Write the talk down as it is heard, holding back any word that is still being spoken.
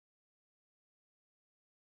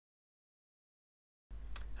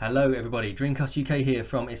Hello everybody, Dreamcast UK here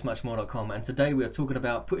from ItsMuchMore.com, and today we are talking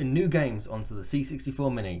about putting new games onto the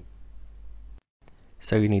C64 Mini.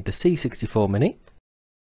 So you need the C64 Mini,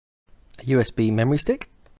 a USB memory stick.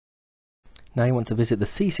 Now you want to visit the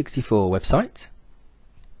C64 website.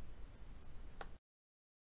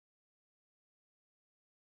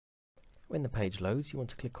 When the page loads, you want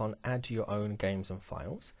to click on Add Your Own Games and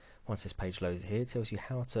Files. Once this page loads here, it tells you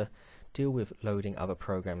how to deal with loading other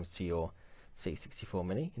programs to your C64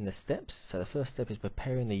 Mini in the steps. So the first step is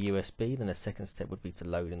preparing the USB, then the second step would be to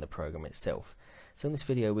load in the program itself. So in this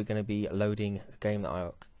video we're going to be loading a game that I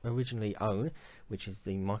originally own, which is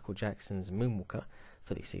the Michael Jackson's Moonwalker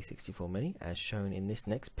for the C64 Mini, as shown in this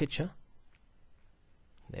next picture.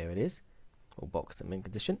 There it is, all boxed and mint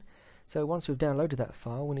condition. So once we've downloaded that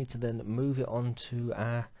file, we need to then move it onto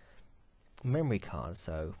our memory card.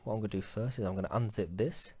 So what I'm going to do first is I'm going to unzip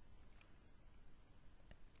this.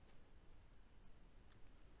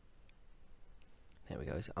 There we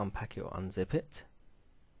go, so unpack it or unzip it.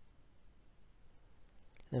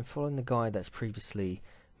 Then following the guide that's previously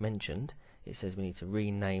mentioned, it says we need to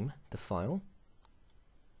rename the file.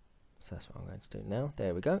 So that's what I'm going to do now.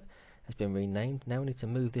 There we go, it's been renamed. Now we need to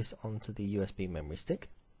move this onto the USB memory stick.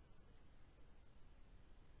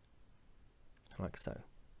 Like so.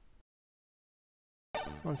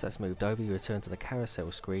 Once that's moved over, you return to the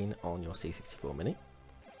carousel screen on your C64 Mini.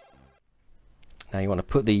 Now you want to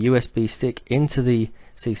put the USB stick into the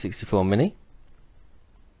C64 Mini,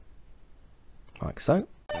 like so.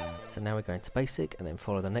 So now we're going to basic and then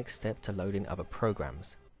follow the next step to load in other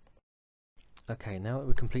programs. Okay, now that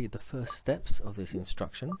we've completed the first steps of these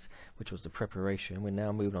instructions, which was the preparation, we're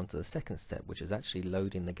now moving on to the second step, which is actually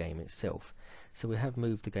loading the game itself. So we have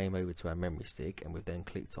moved the game over to our memory stick and we've then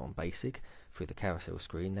clicked on basic through the carousel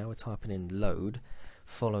screen. Now we're typing in load,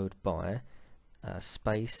 followed by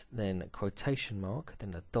space, then a quotation mark,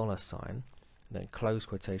 then a $sign, then close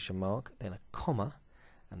quotation mark, then a comma,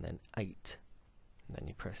 and then 8. And then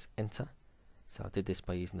you press enter. So I did this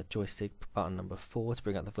by using the joystick button number 4 to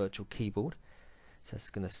bring up the virtual keyboard. So it's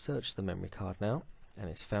going to search the memory card now, and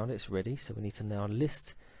it's found it, it's ready. So we need to now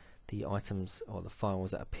list the items or the files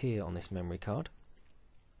that appear on this memory card.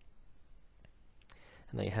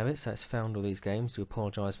 And there you have it, so it's found all these games. Do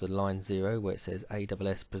apologise for line 0 where it says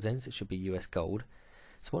AWS Presents, it should be US Gold.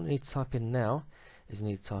 So what we need to type in now is we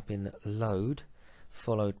need to type in load,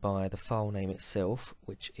 followed by the file name itself,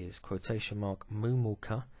 which is quotation mark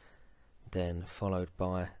Moonwalker, then followed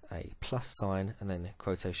by a plus sign, and then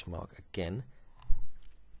quotation mark again.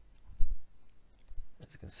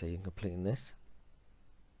 As you can see, I'm completing this.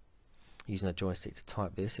 Using a joystick to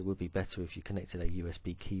type this, it would be better if you connected a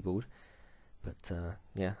USB keyboard. But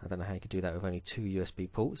yeah, I don't know how you could do that with only 2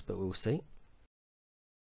 USB ports, but we'll see.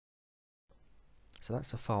 So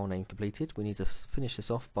that's a file name completed. We need to finish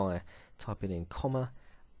this off by typing in comma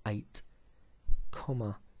 8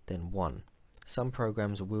 comma then 1. Some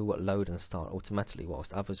programs will load and start automatically,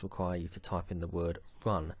 whilst others require you to type in the word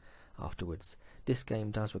run afterwards. This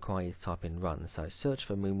game does require you to type in run, so it's searched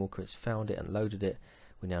for Moonwalker, it's found it and loaded it.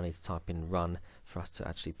 We now need to type in run for us to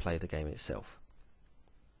actually play the game itself.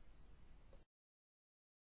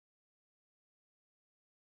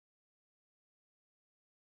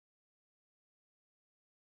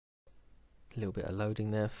 A little bit of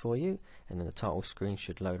loading there for you, and then the title screen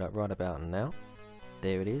should load up right about now.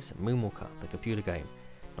 There it is, Moonwalker, the computer game,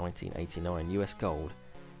 1989 US Gold.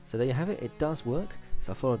 So there you have it, it does work.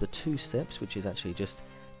 So I followed the 2 steps, which is actually just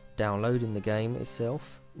downloading the game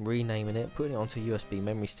itself, renaming it, putting it onto a USB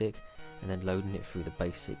memory stick, and then loading it through the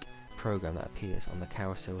basic program that appears on the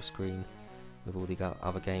carousel screen with all the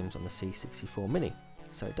other games on the C64 Mini.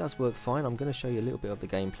 So it does work fine. I'm going to show you a little bit of the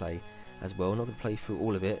gameplay as well. I'm not going to play through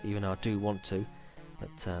all of it, even though I do want to,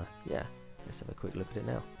 but yeah, let's have a quick look at it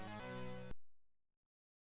now.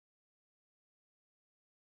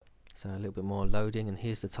 So a little bit more loading, and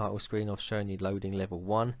here's the title screen. I've shown you loading level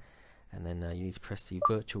 1, and then you need to press the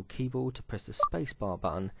virtual keyboard to press the spacebar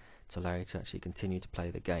button to allow you to actually continue to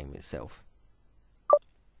play the game itself.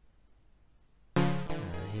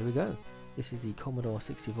 Here we go. This is the Commodore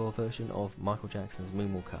 64 version of Michael Jackson's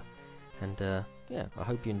Moonwalker. And yeah, I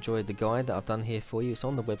hope you enjoyed the guide that I've done here for you. It's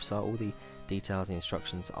on the website, all the details and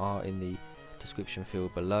instructions are in the description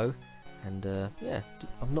field below. And yeah,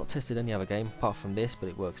 I've not tested any other game apart from this, but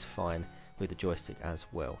it works fine with the joystick as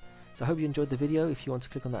well. So I hope you enjoyed the video. If you want to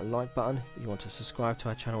click on that like button, if you want to subscribe to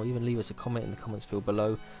our channel, even leave us a comment in the comments field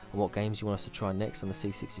below on what games you want us to try next on the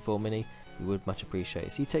C64 Mini, we would much appreciate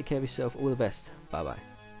it. So you take care of yourself, all the best, bye bye.